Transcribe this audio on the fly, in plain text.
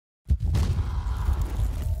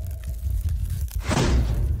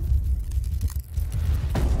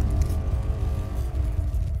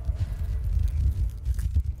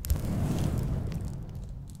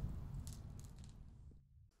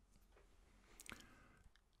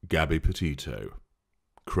Gabby Petito,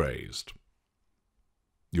 Crazed.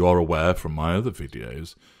 You are aware from my other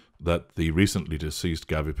videos that the recently deceased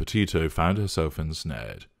Gabby Petito found herself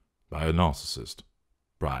ensnared by a narcissist,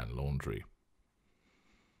 Laundrie.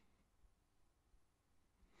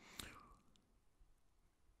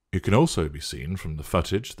 It can also be seen from the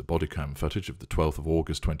footage, the bodycam footage of the 12th of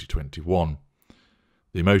August 2021,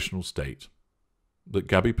 the emotional state that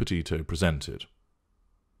Gabby Petito presented.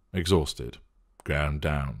 Exhausted, ground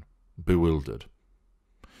down, bewildered,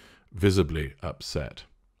 visibly upset,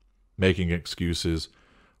 making excuses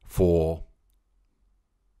for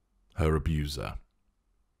her abuser,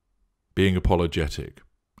 being apologetic,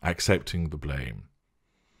 accepting the blame.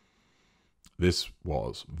 This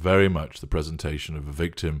was very much the presentation of a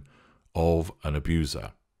victim of an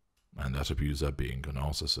abuser, and that abuser being a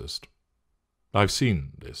narcissist. I've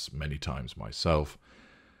seen this many times myself,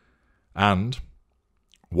 and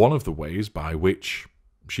one of the ways by which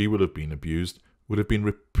she would have been abused would have been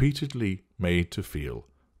repeatedly made to feel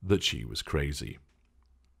that she was crazy.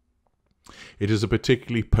 It is a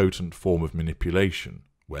particularly potent form of manipulation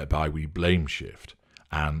whereby we blame shift,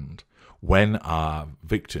 and when our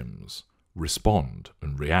victims respond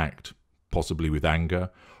and react, possibly with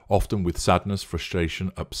anger, often with sadness, frustration,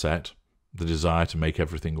 upset, the desire to make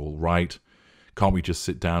everything all right. Can't we just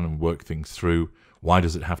sit down and work things through? Why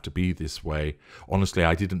does it have to be this way? Honestly,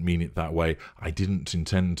 I didn't mean it that way. I didn't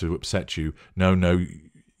intend to upset you. No,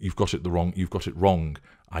 you've got it wrong. You've got it wrong.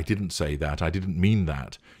 I didn't say that. I didn't mean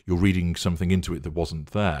that. You're reading something into it that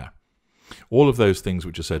wasn't there. All of those things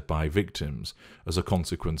which are said by victims as a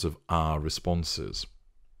consequence of our responses.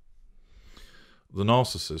 The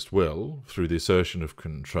narcissist will, through the assertion of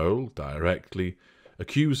control, directly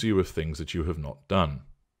accuse you of things that you have not done.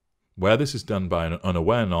 Where this is done by an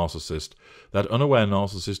unaware narcissist, that unaware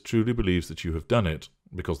narcissist truly believes that you have done it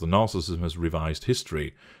because the narcissism has revised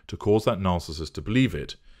history to cause that narcissist to believe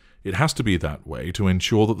it. It has to be that way to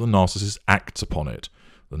ensure that the narcissist acts upon it.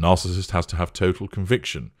 The narcissist has to have total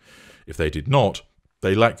conviction. If they did not,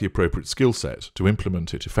 they lack the appropriate skill set to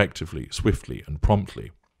implement it effectively, swiftly, and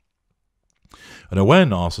promptly. An aware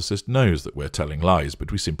narcissist knows that we're telling lies,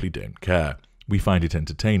 but we simply don't care. We find it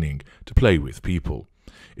entertaining to play with people.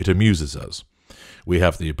 It amuses us. We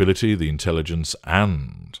have the ability, the intelligence,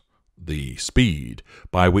 and the speed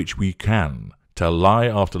by which we can tell lie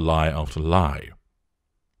after lie after lie,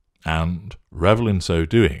 and revel in so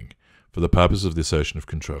doing for the purpose of the assertion of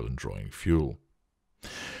control and drawing fuel.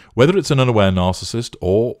 Whether it's an unaware narcissist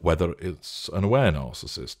or whether it's an aware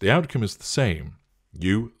narcissist, the outcome is the same.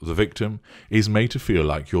 You, the victim, is made to feel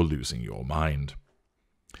like you're losing your mind.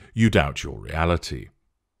 You doubt your reality.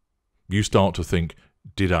 You start to think,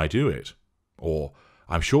 did I do it? Or,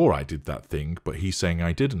 I'm sure I did that thing, but he's saying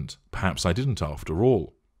I didn't. Perhaps I didn't after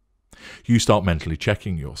all. You start mentally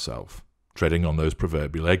checking yourself, treading on those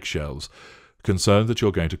proverbial eggshells, concerned that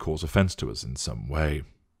you're going to cause offence to us in some way.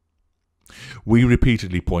 We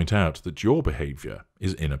repeatedly point out that your behaviour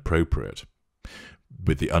is inappropriate.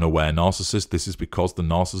 With the unaware narcissist, this is because the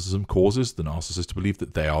narcissism causes the narcissist to believe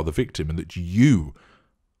that they are the victim and that you,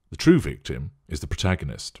 the true victim, is the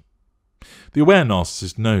protagonist. The aware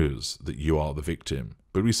narcissist knows that you are the victim,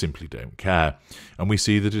 but we simply don't care, and we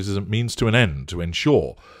see that it is a means to an end to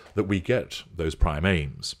ensure that we get those prime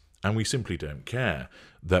aims, and we simply don't care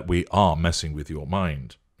that we are messing with your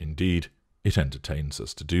mind. Indeed, it entertains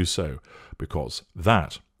us to do so, because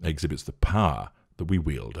that exhibits the power that we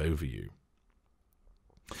wield over you.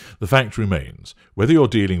 The fact remains, whether you're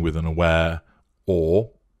dealing with an aware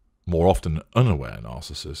or, more often, unaware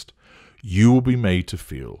narcissist, you will be made to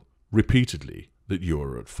feel repeatedly that you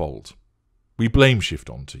are at fault. We blame shift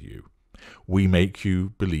onto you. We make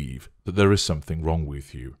you believe that there is something wrong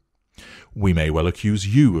with you. We may well accuse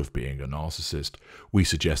you of being a narcissist. We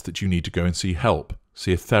suggest that you need to go and see help,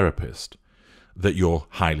 see a therapist, that you're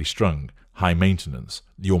highly strung, high maintenance,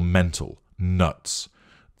 you're mental, nuts,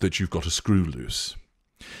 that you've got a screw loose,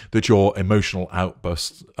 that your emotional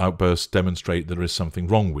outbursts demonstrate there is something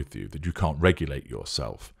wrong with you, that you can't regulate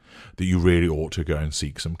yourself, that you really ought to go and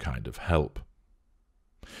seek some kind of help.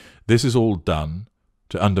 This is all done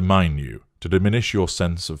to undermine you, to diminish your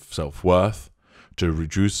sense of self-worth, to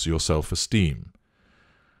reduce your self-esteem,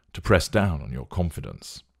 to press down on your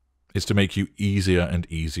confidence. It's to make you easier and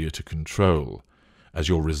easier to control as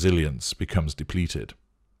your resilience becomes depleted.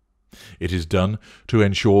 It is done to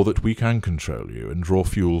ensure that we can control you and draw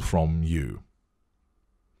fuel from you.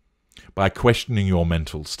 By questioning your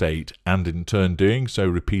mental state, and in turn doing so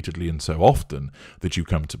repeatedly and so often that you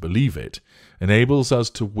come to believe it, enables us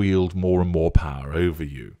to wield more and more power over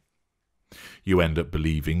you. You end up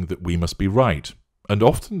believing that we must be right, And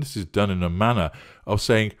often this is done in a manner of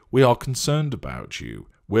saying, we are concerned about you,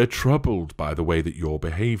 we're troubled by the way that you're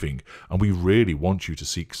behaving, and we really want you to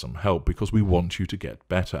seek some help because we want you to get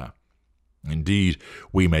better. Indeed,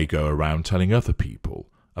 we may go around telling other people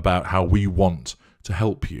about how we want to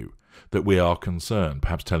help you, that we are concerned,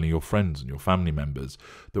 perhaps telling your friends and your family members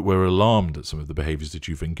that we're alarmed at some of the behaviours that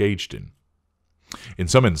you've engaged in. In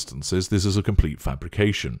some instances, this is a complete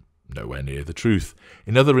fabrication, nowhere near the truth.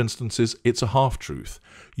 In other instances, it's a half-truth.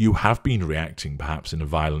 You have been reacting perhaps in a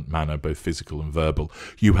violent manner, both physical and verbal.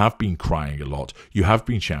 You have been crying a lot. You have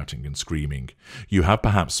been shouting and screaming. You have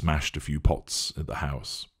perhaps smashed a few pots at the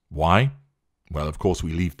house. Why? Well, of course,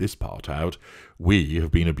 we leave this part out. We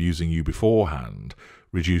have been abusing you beforehand,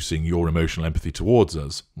 reducing your emotional empathy towards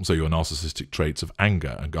us, so your narcissistic traits of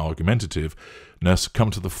anger and argumentativeness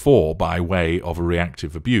come to the fore by way of a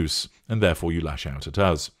reactive abuse, and therefore you lash out at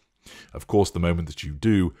us. Of course, the moment that you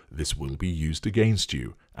do, this will be used against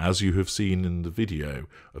you, as you have seen in the video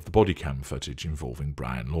of the body cam footage involving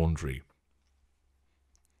Brian Laundrie.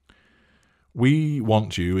 We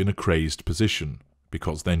want you in a crazed position,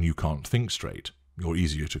 because then you can't think straight, you're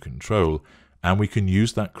easier to control, and we can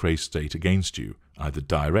use that crazed state against you, either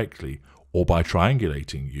directly or by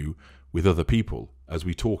triangulating you with other people as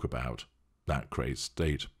we talk about that crazed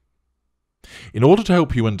state. In order to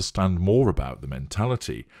help you understand more about the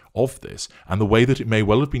mentality of this and the way that it may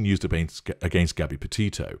well have been used against Gabby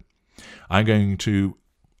Petito, I'm going to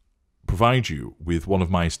provide you with one of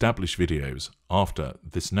my established videos after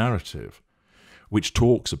this narrative, which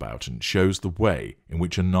talks about and shows the way in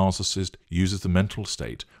which a narcissist uses the mental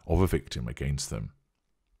state of a victim against them.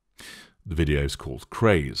 The video is called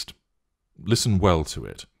Crazed. Listen well to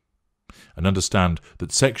it, and understand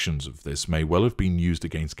that sections of this may well have been used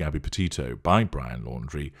against Gabby Petito by Brian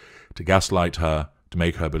Laundrie to gaslight her, to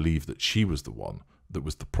make her believe that she was the one that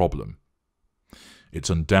was the problem. It's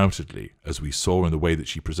undoubtedly, as we saw in the way that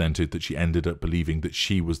she presented, that she ended up believing that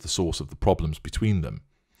she was the source of the problems between them.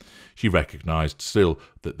 She recognised still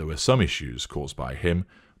that there were some issues caused by him,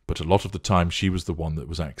 but a lot of the time she was the one that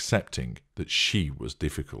was accepting that she was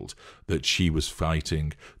difficult, that she was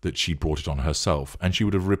fighting, that she brought it on herself, and she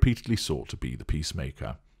would have repeatedly sought to be the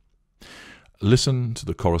peacemaker. Listen to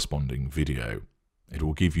the corresponding video. It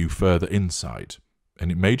will give you further insight,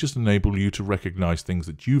 and it may just enable you to recognise things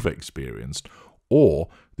that you've experienced or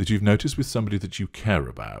that you've noticed with somebody that you care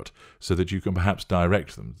about, so that you can perhaps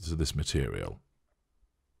direct them to this material.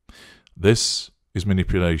 This is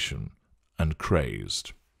Manipulation and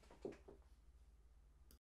Crazed.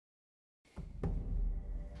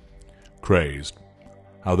 Crazed.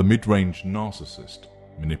 How the mid-range narcissist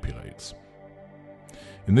manipulates.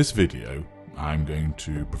 In this video, I'm going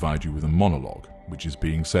to provide you with a monologue, which is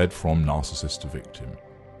being said from narcissist to victim.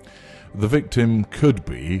 The victim could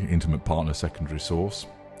be intimate partner secondary source,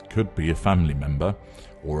 could be a family member,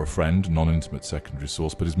 or a friend, non-intimate secondary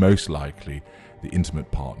source, but is most likely the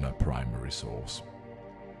intimate partner primary source.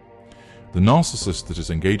 The narcissist that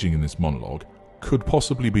is engaging in this monologue could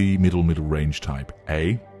possibly be middle range type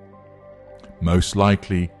A, most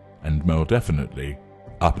likely and more definitely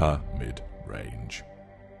upper mid range.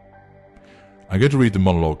 I'm going to read the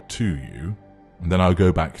monologue to you, and then I'll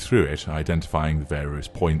go back through it, identifying the various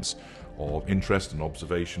points of interest and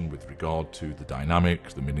observation with regard to the dynamic,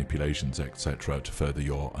 the manipulations, etc., to further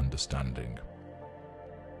your understanding.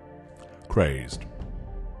 Crazed.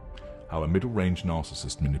 How a middle-range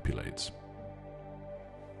narcissist manipulates.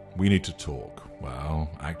 We need to talk.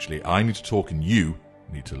 Well, actually, I need to talk and you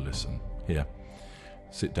need to listen. Here,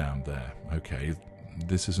 sit down there. Okay,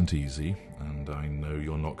 this isn't easy, and I know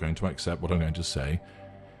you're not going to accept what I'm going to say,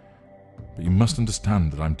 but you must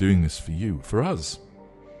understand that I'm doing this for you, for us.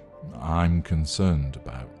 I'm concerned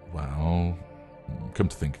about, well, come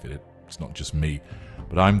to think of it, it's not just me,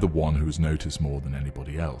 but I'm the one who has noticed more than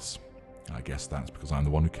anybody else. I guess that's because I'm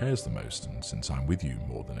the one who cares the most, and since I'm with you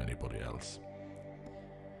more than anybody else.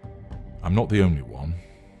 I'm not the only one.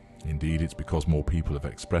 Indeed, it's because more people have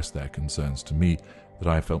expressed their concerns to me that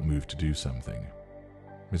I have felt moved to do something.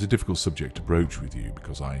 It's a difficult subject to broach with you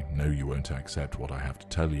because I know you won't accept what I have to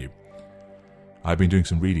tell you. I've been doing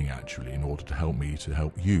some reading actually in order to help me to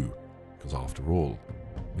help you, because after all,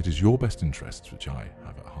 it is your best interests which I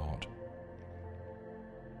have at heart.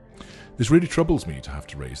 This really troubles me to have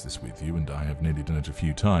to raise this with you, and I have nearly done it a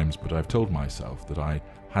few times, but I've told myself that I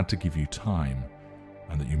had to give you time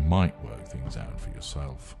and that you might work things out for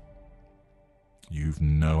yourself. You've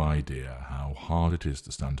no idea how hard it is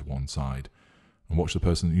to stand to one side and watch the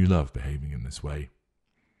person that you love behaving in this way.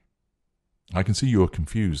 I can see you are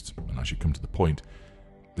confused, and I should come to the point.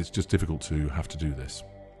 It's just difficult to have to do this.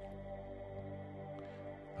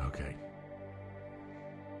 Okay.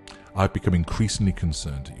 I've become increasingly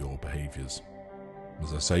concerned at your behaviours.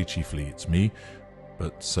 As I say, chiefly it's me,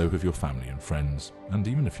 but so have your family and friends, and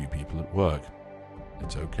even a few people at work.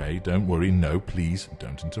 It's okay, don't worry, no, please,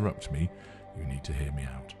 don't interrupt me. You need to hear me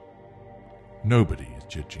out. Nobody is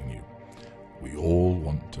judging you. We all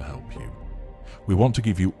want to help you. We want to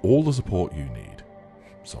give you all the support you need.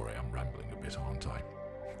 Sorry, I'm rambling a bit, aren't I?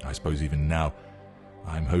 I suppose even now,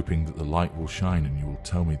 I'm hoping that the light will shine and you will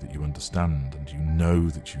tell me that you understand and you know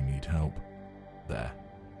that you need help. There,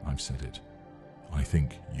 I've said it. I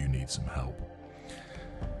think you need some help.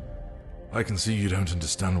 I can see you don't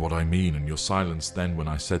understand what I mean, and your silence then when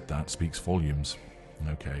I said that speaks volumes.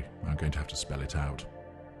 Okay, I'm going to have to spell it out.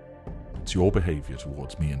 It's your behaviour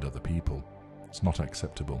towards me and other people. It's not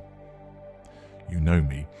acceptable. You know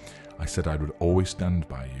me. I said I would always stand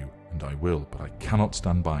by you, and I will, but I cannot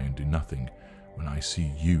stand by and do nothing when I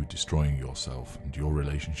see you destroying yourself and your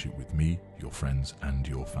relationship with me, your friends, and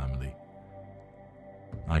your family.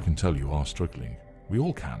 I can tell you are struggling. We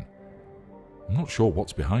all can. I'm not sure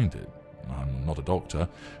what's behind it. I'm not a doctor,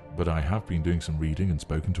 but I have been doing some reading and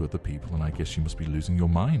spoken to other people, and I guess you must be losing your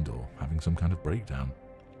mind or having some kind of breakdown.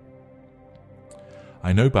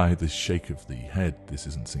 I know by this shake of the head this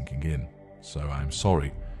isn't sinking in, so I'm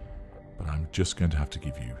sorry, but I'm just going to have to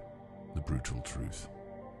give you the brutal truth.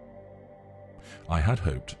 I had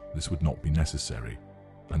hoped this would not be necessary,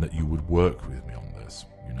 and that you would work with me on this,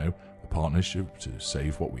 a partnership to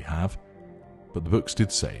save what we have, but the books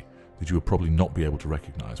did say that you would probably not be able to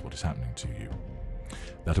recognise what is happening to you.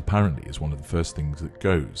 That apparently is one of the first things that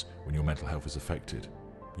goes when your mental health is affected.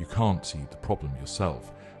 You can't see the problem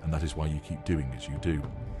yourself, and that is why you keep doing as you do.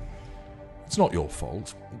 It's not your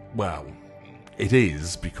fault. Well, it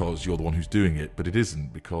is because you're the one who's doing it, but it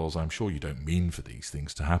isn't because I'm sure you don't mean for these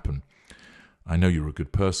things to happen. I know you're a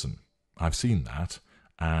good person. I've seen that,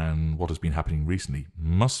 and what has been happening recently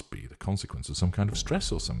must be the consequence of some kind of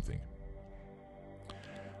stress or something.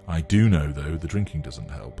 I do know, though, the drinking doesn't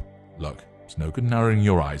help. Look, it's no good narrowing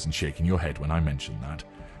your eyes and shaking your head when I mention that.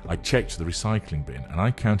 I checked the recycling bin, and I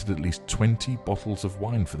counted at least 20 bottles of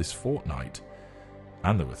wine for this fortnight.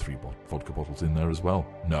 And there were 3 vodka bottles in there as well.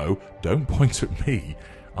 No, don't point at me.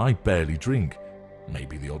 I barely drink.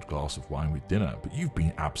 Maybe the odd glass of wine with dinner, but you've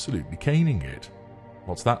been absolutely caning it.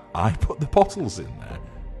 What's that? I put the bottles in there.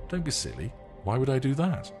 Don't be silly. Why would I do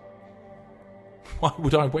that? Why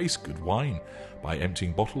would I waste good wine by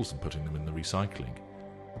emptying bottles and putting them in the recycling?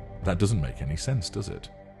 That doesn't make any sense, does it?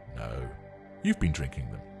 No. You've been drinking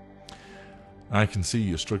them. I can see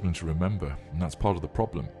you're struggling to remember, and that's part of the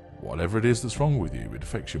problem. Whatever it is that's wrong with you, it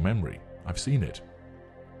affects your memory. I've seen it.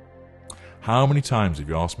 How many times have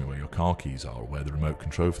you asked me where your car keys are or where the remote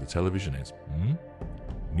control for the television is?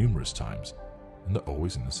 Numerous times. And they're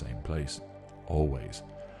always in the same place. Always.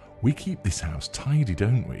 We keep this house tidy,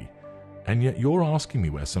 don't we? And yet you're asking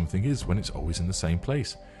me where something is when it's always in the same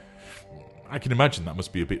place. I can imagine that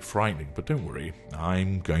must be a bit frightening, but don't worry.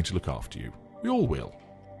 I'm going to look after you. We all will.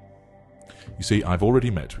 You see, I've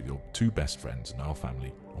already met with your 2 best friends in our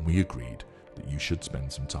family, and we agreed that you should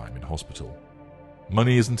spend some time in hospital.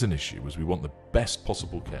 Money isn't an issue, as we want the best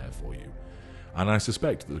possible care for you, and I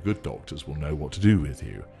suspect that the good doctors will know what to do with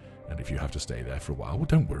you, and if you have to stay there for a while, well,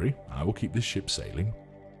 don't worry, I will keep this ship sailing.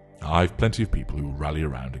 I've plenty of people who will rally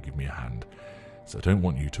around and give me a hand, so I don't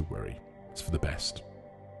want you to worry. It's for the best.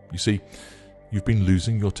 You see, you've been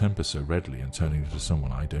losing your temper so readily and turning into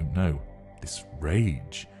someone I don't know. This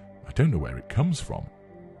rage, I don't know where it comes from.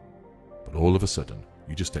 But all of a sudden,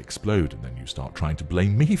 you just explode and then you start trying to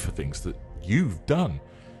blame me for things that you've done.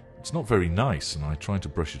 It's not very nice, and I try to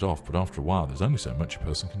brush it off, but after a while there's only so much a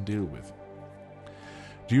person can deal with.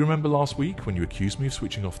 Do you remember last week when you accused me of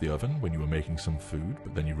switching off the oven when you were making some food,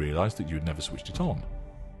 but then you realised that you had never switched it on?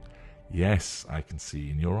 Yes, I can see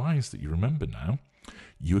in your eyes that you remember now.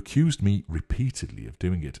 You accused me repeatedly of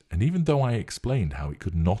doing it, and even though I explained how it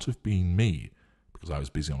could not have been me, because I was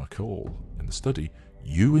busy on a call in the study,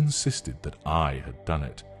 you insisted that I had done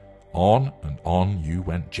it. On and on you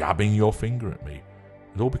went, jabbing your finger at me,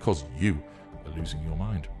 and all because you are losing your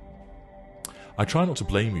mind. I try not to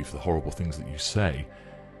blame you for the horrible things that you say.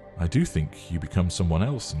 I do think you become someone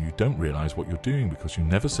else and you don't realise what you're doing because you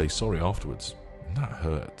never say sorry afterwards, and that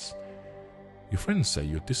hurts. Your friends say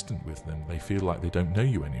you're distant with them, they feel like they don't know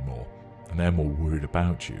you anymore, and they're more worried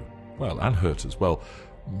about you. Well, and hurt as well.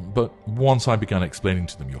 But once I began explaining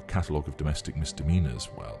to them your catalogue of domestic misdemeanours,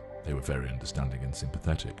 well, they were very understanding and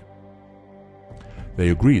sympathetic. They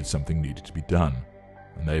agreed something needed to be done,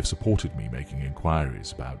 and they have supported me making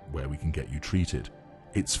inquiries about where we can get you treated.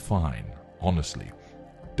 It's fine, honestly.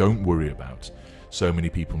 Don't worry about so many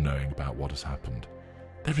people knowing about what has happened.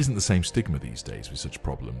 There isn't the same stigma these days with such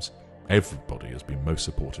problems. Everybody has been most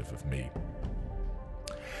supportive of me.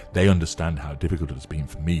 They understand how difficult it has been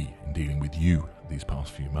for me in dealing with you these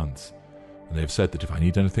past few months. And they have said that if I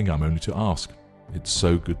need anything, I'm only to ask. It's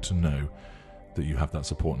so good to know that you have that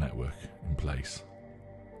support network in place.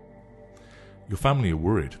 Your family are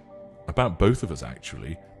worried, about both of us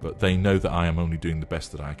actually, but they know that I am only doing the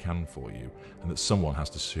best that I can for you, and that someone has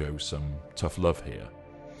to show some tough love here.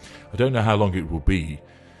 I don't know how long it will be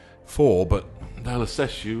for, but they'll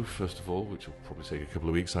assess you, first of all, which will probably take a couple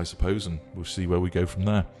of weeks, I suppose, and we'll see where we go from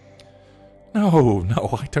there.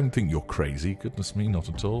 No, I don't think you're crazy. Goodness me, not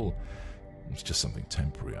at all. It's just something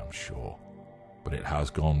temporary, I'm sure. But it has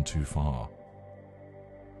gone too far.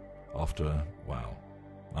 After, well,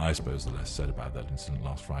 I suppose the less said about that incident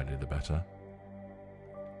last Friday, the better.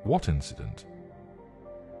 What incident?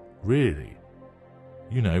 Really?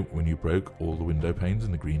 You know, when you broke all the window panes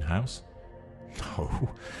in the greenhouse? No,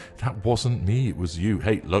 that wasn't me, it was you.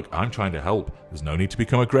 Hey, look, I'm trying to help. There's no need to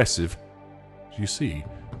become aggressive. You see,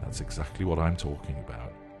 that's exactly what I'm talking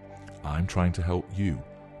about. I'm trying to help you,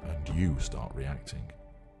 and you start reacting.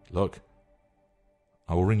 Look,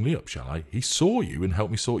 I will ring Lee up, shall I? He saw you and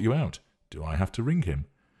helped me sort you out. Do I have to ring him?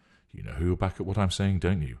 You know who will back up what I'm saying,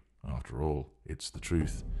 don't you? After all, it's the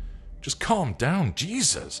truth. Just calm down,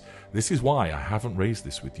 Jesus! This is why I haven't raised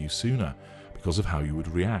this with you sooner, because of how you would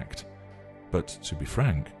react. But to be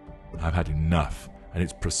frank, I've had enough, and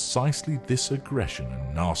it's precisely this aggression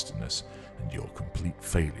and nastiness and your complete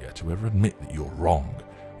failure to ever admit that you're wrong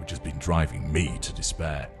which has been driving me to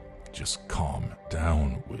despair. Just calm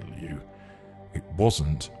down, will you? It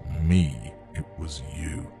wasn't me, it was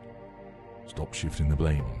you. Stop shifting the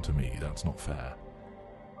blame onto me, that's not fair.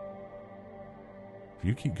 If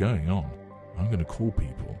you keep going on, I'm going to call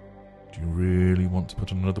people. Do you really want to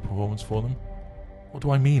put on another performance for them? What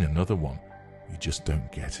do I mean, another one? You just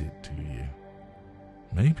don't get it, do you?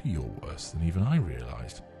 Maybe you're worse than even I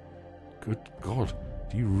realised. Good God,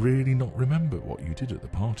 do you really not remember what you did at the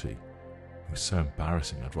party? It was so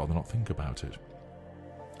embarrassing, I'd rather not think about it.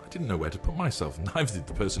 I didn't know where to put myself, neither did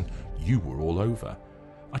the person you were all over.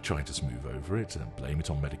 I tried to smooth over it and blame it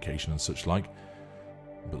on medication and such like,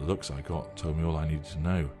 but the looks I got told me all I needed to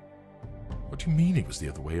know. What do you mean it was the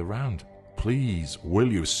other way around? Please,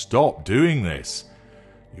 will you stop doing this?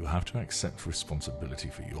 You have to accept responsibility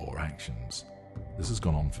for your actions. This has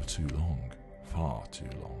gone on for too long. Far too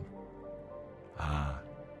long. Ah,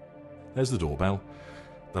 there's the doorbell.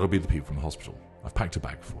 That'll be the people from the hospital. I've packed a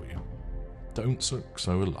bag for you. Don't look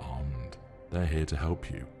so alarmed. They're here to help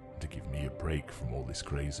you and to give me a break from all this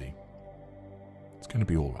crazy. It's going to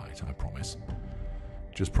be all right, I promise.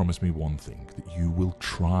 Just promise me one thing, that you will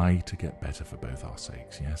try to get better for both our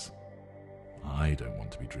sakes, yes? I don't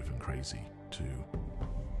want to be driven crazy, too.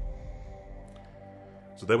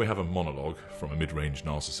 So there we have a monologue from a mid-range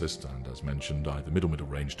narcissist, and as mentioned, either middle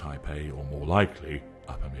range type A or more likely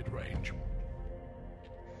upper mid-range.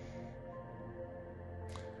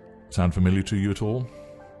 Sound familiar to you at all?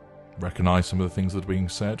 Recognise some of the things that are being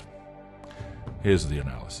said? Here's the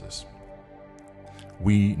analysis.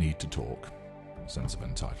 We need to talk. Sense of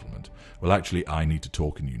entitlement. Well, actually, I need to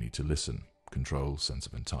talk and you need to listen. Control, sense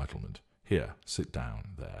of entitlement. Here, sit down,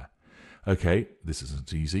 there. Okay, this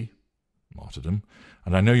isn't easy. Martyrdom.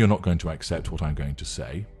 And I know you're not going to accept what I'm going to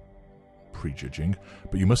say. Prejudging.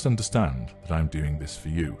 But you must understand that I'm doing this for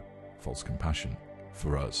you. False compassion.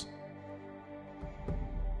 For us.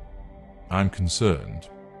 I'm concerned.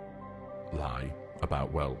 Lie.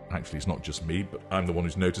 About, well, actually it's not just me, but I'm the one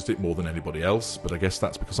who's noticed it more than anybody else, but I guess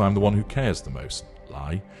that's because I'm the one who cares the most.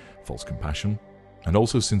 Lie, false compassion, and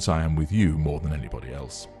also since I am with you more than anybody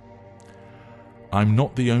else. I'm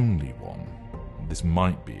not the only one. This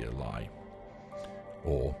might be a lie.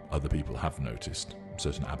 Or other people have noticed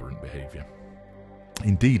certain aberrant behaviour.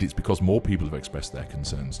 Indeed, it's because more people have expressed their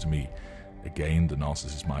concerns to me. Again, the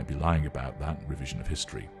narcissist might be lying about that revision of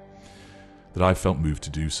history. That I've felt moved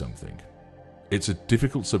to do something. It's a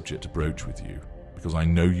difficult subject to broach with you, because I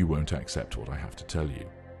know you won't accept what I have to tell you.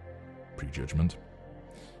 Prejudgment.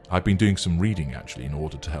 I've been doing some reading, actually, in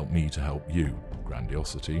order to help me to help you.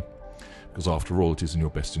 Grandiosity. Because after all, it is in your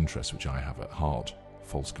best interest which I have at heart.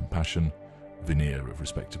 False compassion. Veneer of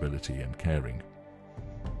respectability and caring.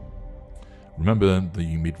 Remember,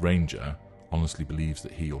 the mid-ranger honestly believes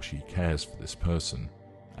that he or she cares for this person,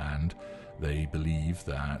 and they believe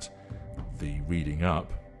that the reading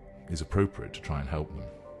up is appropriate to try and help them.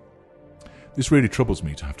 This really troubles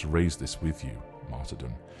me to have to raise this with you,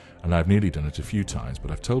 martyrdom, and I've nearly done it a few times, but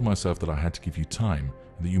I've told myself that I had to give you time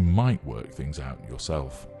and that you might work things out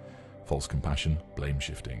yourself. False compassion, blame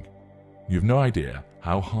shifting. You have no idea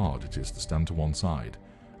how hard it is to stand to one side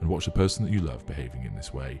and watch the person that you love behaving in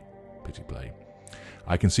this way. Pity play.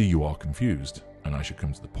 I can see you are confused, and I should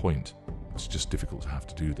come to the point. It's just difficult to have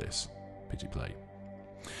to do this. Pity play.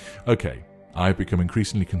 Okay, I've become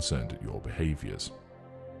increasingly concerned at your behaviours.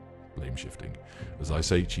 Blame shifting. As I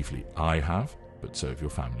say, chiefly I have, but so have your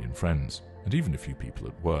family and friends, and even a few people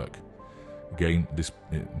at work. Again, this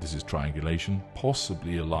is triangulation,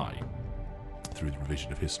 possibly a lie, through the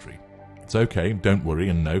revision of history. It's okay, don't worry,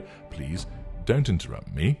 and no, please, don't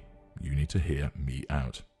interrupt me. You need to hear me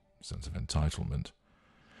out. Sense of entitlement.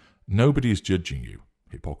 Nobody is judging you.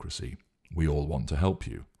 Hypocrisy. We all want to help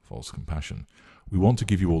you. False compassion. We want to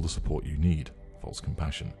give you all the support you need. False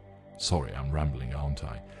compassion. Sorry, I'm rambling, aren't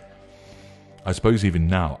I? I suppose even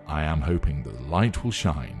now I am hoping that the light will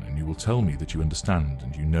shine and you will tell me that you understand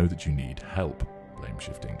and you know that you need help. Blame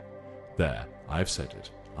shifting. There, I've said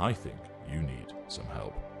it. I think you need some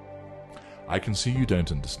help. I can see you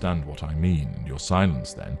don't understand what I mean, and your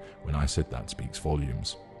silence then, when I said that, speaks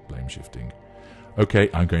volumes. Blame shifting. Okay,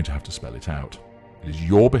 I'm going to have to spell it out. It is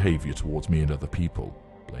your behaviour towards me and other people.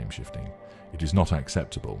 Blame shifting. It is not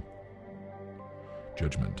acceptable.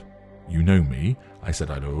 Judgment. You know me. I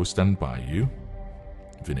said I'd always stand by you.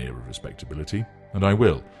 Veneer of respectability. And I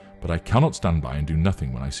will. But I cannot stand by and do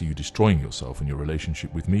nothing when I see you destroying yourself and your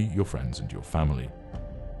relationship with me, your friends and your family.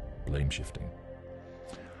 Blame shifting.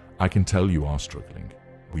 I can tell you are struggling.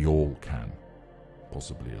 We all can.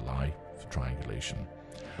 Possibly a lie for triangulation.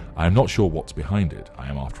 I am not sure what's behind it. I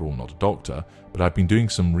am after all not a doctor, but I've been doing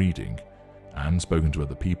some reading and spoken to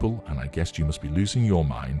other people, and I guessed you must be losing your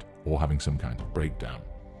mind or having some kind of breakdown.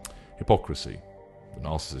 Hypocrisy. The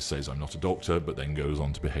narcissist says I'm not a doctor, but then goes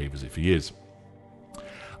on to behave as if he is.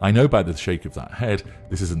 I know by the shake of that head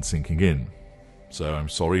this isn't sinking in, so I'm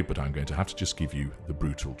sorry, but I'm going to have to just give you the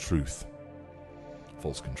brutal truth.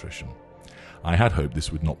 False contrition. I had hoped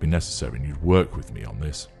this would not be necessary and you'd work with me on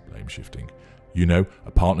this. Blame shifting. You know,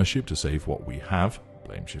 a partnership to save what we have.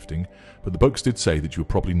 Blame shifting. But the books did say that you will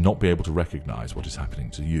probably not be able to recognise what is happening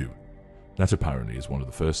to you. That apparently is one of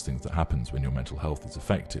the first things that happens when your mental health is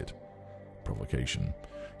affected. Provocation.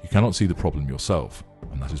 You cannot see the problem yourself,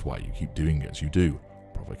 and that is why you keep doing it as you do.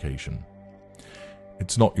 Provocation.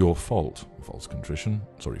 It's not your fault. False compassion.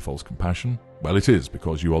 Well, it is,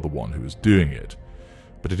 because you are the one who is doing it.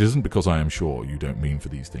 But it isn't because I am sure you don't mean for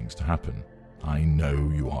these things to happen. I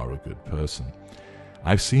know you are a good person.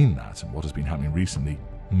 I've seen that, and what has been happening recently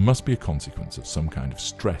must be a consequence of some kind of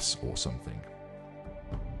stress or something.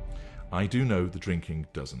 I do know the drinking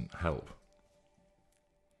doesn't help.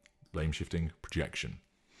 Blame shifting, projection.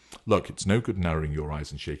 Look, it's no good narrowing your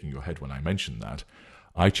eyes and shaking your head when I mention that.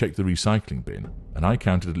 I checked the recycling bin, and I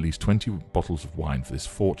counted at least 20 bottles of wine for this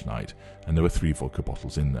fortnight, and there were 3 vodka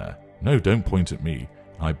bottles in there. No, don't point at me.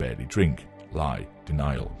 I barely drink. Lie.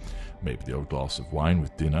 Denial. Maybe the odd glass of wine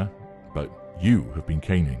with dinner, but you have been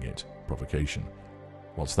caning it. Provocation.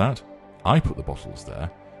 What's that? I put the bottles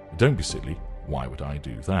there. Don't be silly. Why would I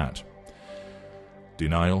do that?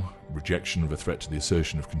 Denial. Rejection of a threat to the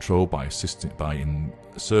assertion of control by asserting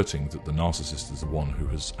that the narcissist is the one who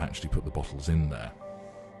has actually put the bottles in there.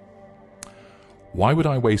 Why would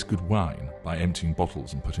I waste good wine by emptying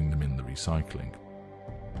bottles and putting them in the recycling?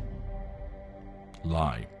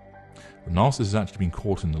 Lie. The narcissist has actually been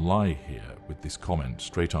caught in the lie here with this comment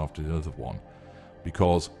straight after the other one,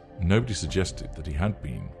 because nobody suggested that he had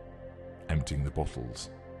been emptying the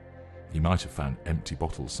bottles. He might have found empty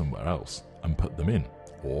bottles somewhere else and put them in,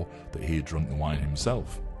 or that he had drunk the wine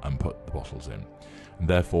himself and put the bottles in. And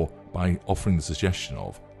therefore, by offering the suggestion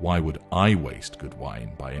of, why would I waste good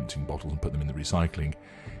wine by emptying bottles and put them in the recycling,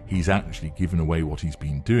 he's actually given away what he's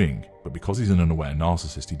been doing. But because he's an unaware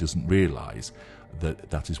narcissist, he doesn't realise that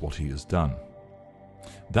that is what he has done.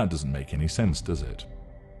 That doesn't make any sense, does it?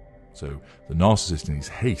 So the narcissist, in his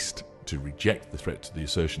haste to reject the threat to the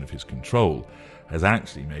assertion of his control, has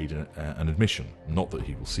actually made an admission, not that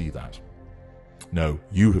he will see that. No,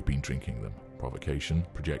 you have been drinking them. Provocation,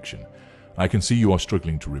 projection. I can see you are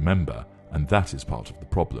struggling to remember, and that is part of the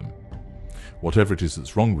problem. Whatever it is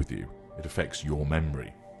that's wrong with you, it affects your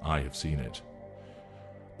memory. I have seen it.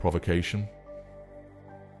 Provocation.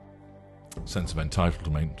 Sense of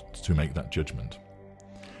entitlement to make that judgment.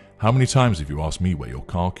 How many times have you asked me where your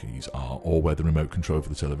car keys are or where the remote control for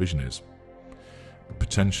the television is?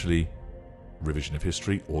 Potentially revision of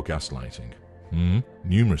history or gaslighting.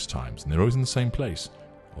 Numerous times, and they're always in the same place.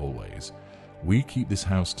 Always. We keep this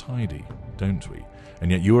house tidy, don't we?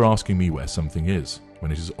 And yet you are asking me where something is,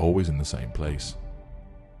 when it is always in the same place.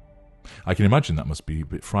 I can imagine that must be a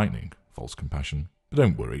bit frightening, false compassion. But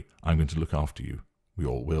don't worry, I'm going to look after you. We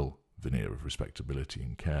all will. Veneer of respectability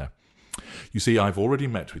and care. You see, I've already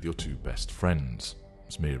met with your 2 best friends.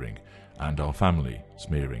 smearing, and our family,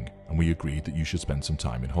 smearing, and we agreed that you should spend some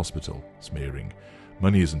time in hospital, smearing.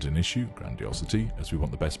 Money isn't an issue, grandiosity, as we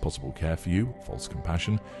want the best possible care for you, false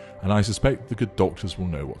compassion, and I suspect the good doctors will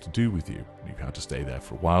know what to do with you, and if you had to stay there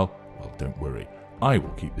for a while, well, don't worry, I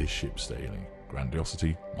will keep this ship sailing,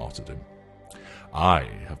 grandiosity, martyrdom. I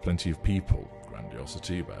have plenty of people,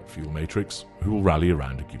 grandiosity, about fuel matrix, who will rally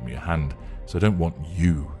around and give me a hand, so I don't want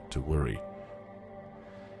you to worry.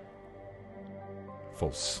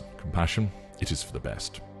 False compassion, it is for the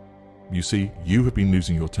best. You see, you have been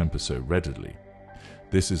losing your temper so readily.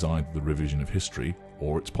 This is either the revision of history,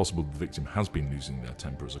 or it's possible the victim has been losing their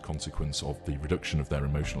temper as a consequence of the reduction of their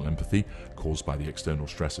emotional empathy caused by the external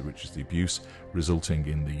stressor, which is the abuse, resulting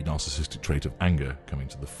in the narcissistic trait of anger coming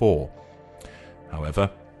to the fore.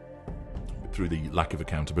 However, through the lack of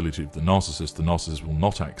accountability of the narcissist will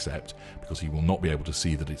not accept, because he will not be able to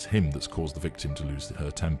see that it's him that's caused the victim to lose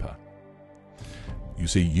her temper. You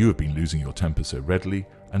see, you have been losing your temper so readily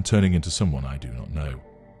and turning into someone I do not know.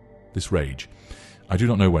 This rage, I do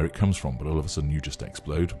not know where it comes from, but all of a sudden you just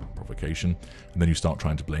explode, provocation, and then you start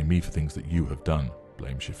trying to blame me for things that you have done,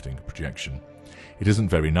 blame shifting, projection. It isn't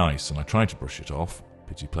very nice, and I try to brush it off,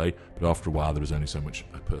 pity play, but after a while there is only so much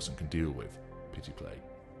a person can deal with, pity play.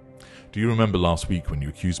 Do you remember last week when you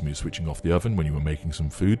accused me of switching off the oven when you were making some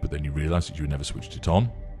food, but then you realised that you had never switched it on?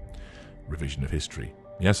 Revision of history.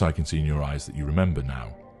 Yes, I can see in your eyes that you remember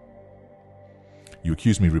now. You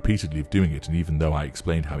accused me repeatedly of doing it, and even though I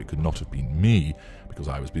explained how it could not have been me, because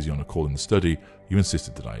I was busy on a call in the study, you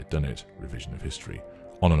insisted that I had done it, revision of history.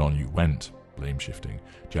 On and on you went, blame shifting,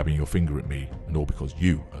 jabbing your finger at me, and all because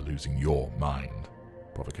you are losing your mind,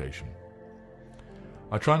 provocation.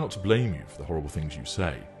 I try not to blame you for the horrible things you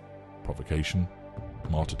say, provocation,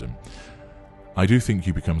 martyrdom. I do think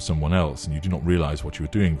you become someone else, and you do not realise what you are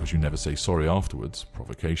doing because you never say sorry afterwards,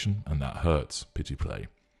 provocation, and that hurts, pity play.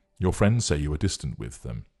 Your friends say you are distant with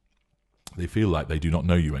them. They feel like they do not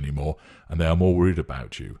know you anymore, and they are more worried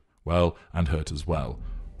about you, well, and hurt as well.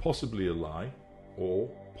 Possibly a lie, or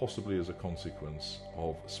possibly as a consequence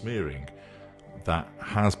of smearing that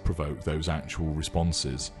has provoked those actual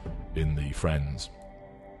responses in the friends.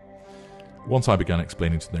 Once I began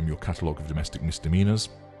explaining to them your catalogue of domestic misdemeanours,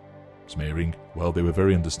 smearing, well, they were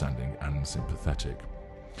very understanding and sympathetic.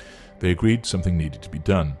 They agreed something needed to be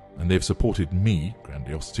done, and they have supported me,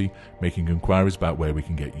 grandiosity, making inquiries about where we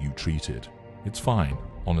can get you treated. It's fine,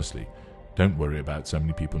 honestly. Don't worry about so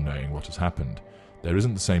many people knowing what has happened. There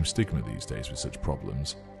isn't the same stigma these days with such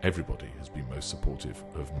problems. Everybody has been most supportive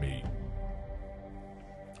of me.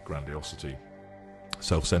 Grandiosity.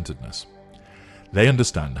 Self-centeredness. They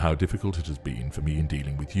understand how difficult it has been for me in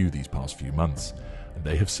dealing with you these past few months, and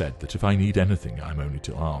they have said that if I need anything, I'm only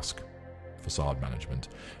to ask. Facade management.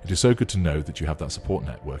 It is so good to know that you have that support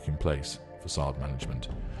network in place. Facade management.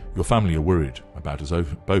 Your family are worried about us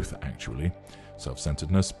both, actually.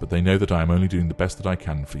 Self-centeredness, but they know that I am only doing the best that I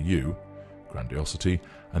can for you. Grandiosity,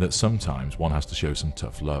 and that sometimes one has to show some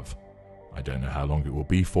tough love. I don't know how long it will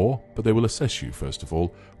be for, but they will assess you first of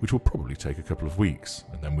all, which will probably take a couple of weeks,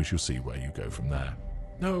 and then we shall see where you go from there.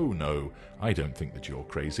 No, I don't think that you're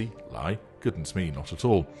crazy. Lie. Goodness me, not at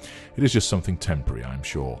all. It is just something temporary, I'm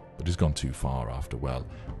sure, but has gone too far after, well,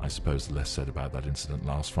 I suppose the less said about that incident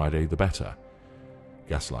last Friday, the better.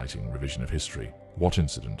 Gaslighting, revision of history. What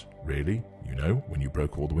incident? Really? You know, when you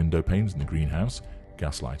broke all the window panes in the greenhouse?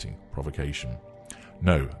 Gaslighting, provocation.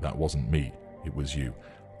 No, that wasn't me. It was you.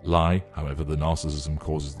 Lie, however, the narcissism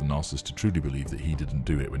causes the narcissist to truly believe that he didn't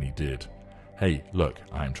do it when he did. Hey, look,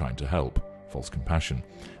 I am trying to help. False compassion.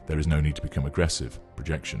 There is no need to become aggressive.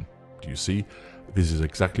 Projection. Do you see? This is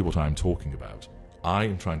exactly what I am talking about. I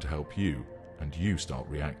am trying to help you, and you start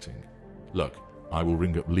reacting. Look, I will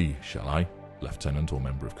ring up Lee, shall I? Lieutenant or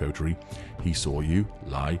member of coterie. He saw you,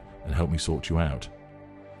 lie, and helped me sort you out.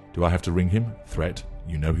 Do I have to ring him? Threat.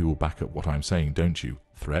 You know he will back up what I am saying, don't you?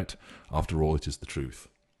 Threat. After all, it is the truth.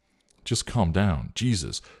 Just calm down.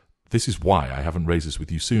 Jesus. This is why I haven't raised this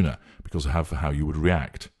with you sooner, because of how you would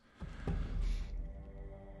react.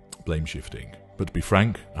 Blame shifting. But to be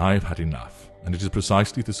frank, I have had enough, and it is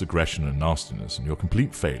precisely this aggression and nastiness and your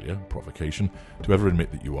complete failure, provocation, to ever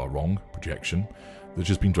admit that you are wrong, projection, that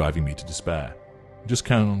has been driving me to despair. Just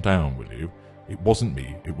calm down, will you? It wasn't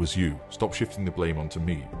me, it was you. Stop shifting the blame onto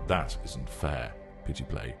me. That isn't fair. Pity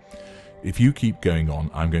play. If you keep going on,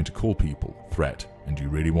 I'm going to call people. Threat. And do you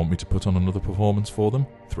really want me to put on another performance for them?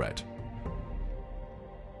 Threat.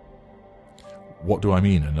 What do I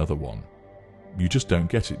mean, another one? You just don't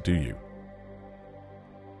get it, do you?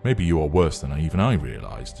 Maybe you are worse than even I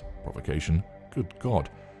realised. Provocation. Good God.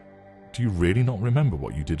 Do you really not remember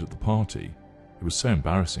what you did at the party? It was so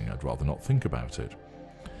embarrassing I'd rather not think about it.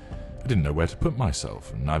 didn't know where to put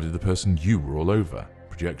myself, and neither did the person you were all over.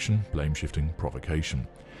 Projection, blame shifting, provocation.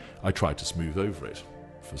 I tried to smooth over it,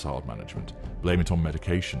 facade management, blame it on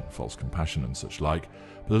medication, false compassion and such like,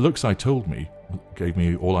 but the looks I told me gave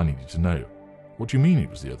me all I needed to know. What do you mean it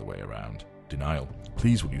was the other way around? Denial.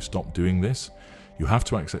 Please, will you stop doing this? You have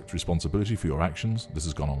to accept responsibility for your actions. This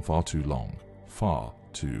has gone on far too long. Far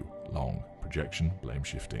too long. Projection, blame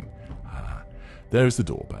shifting. There is the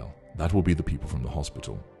doorbell. That will be the people from the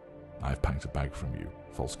hospital. I've packed a bag from you.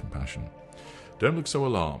 False compassion. Don't look so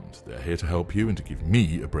alarmed. They're here to help you and to give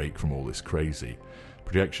me a break from all this crazy.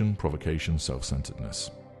 Projection, provocation, self-centeredness.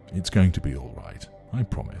 It's going to be all right. I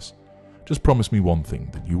promise. Just promise me one thing,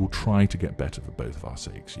 that you will try to get better for both of our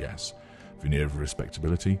sakes, yes. Veneer of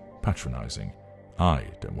respectability, patronising. I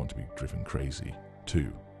don't want to be driven crazy.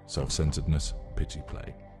 2. Self-centeredness, pity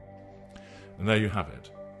play. And there you have it.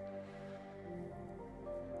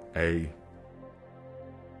 A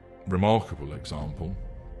remarkable example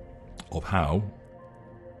of how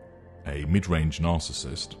a mid-range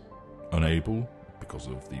narcissist, unable, because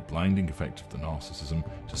of the blinding effect of the narcissism,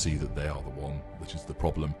 to see that they are the one that is the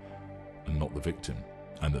problem and not the victim,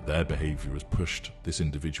 and that their behaviour has pushed this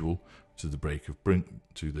individual to the brink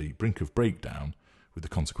of breakdown with the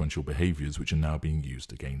consequential behaviours which are now being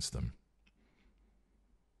used against them.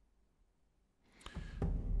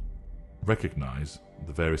 Recognise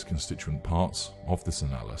the various constituent parts of this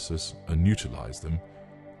analysis and utilise them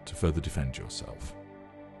to further defend yourself.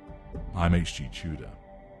 I'm H.G. Tudor.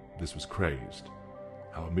 This was Crazed,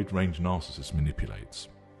 how a mid-range narcissist manipulates.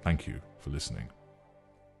 Thank you for listening.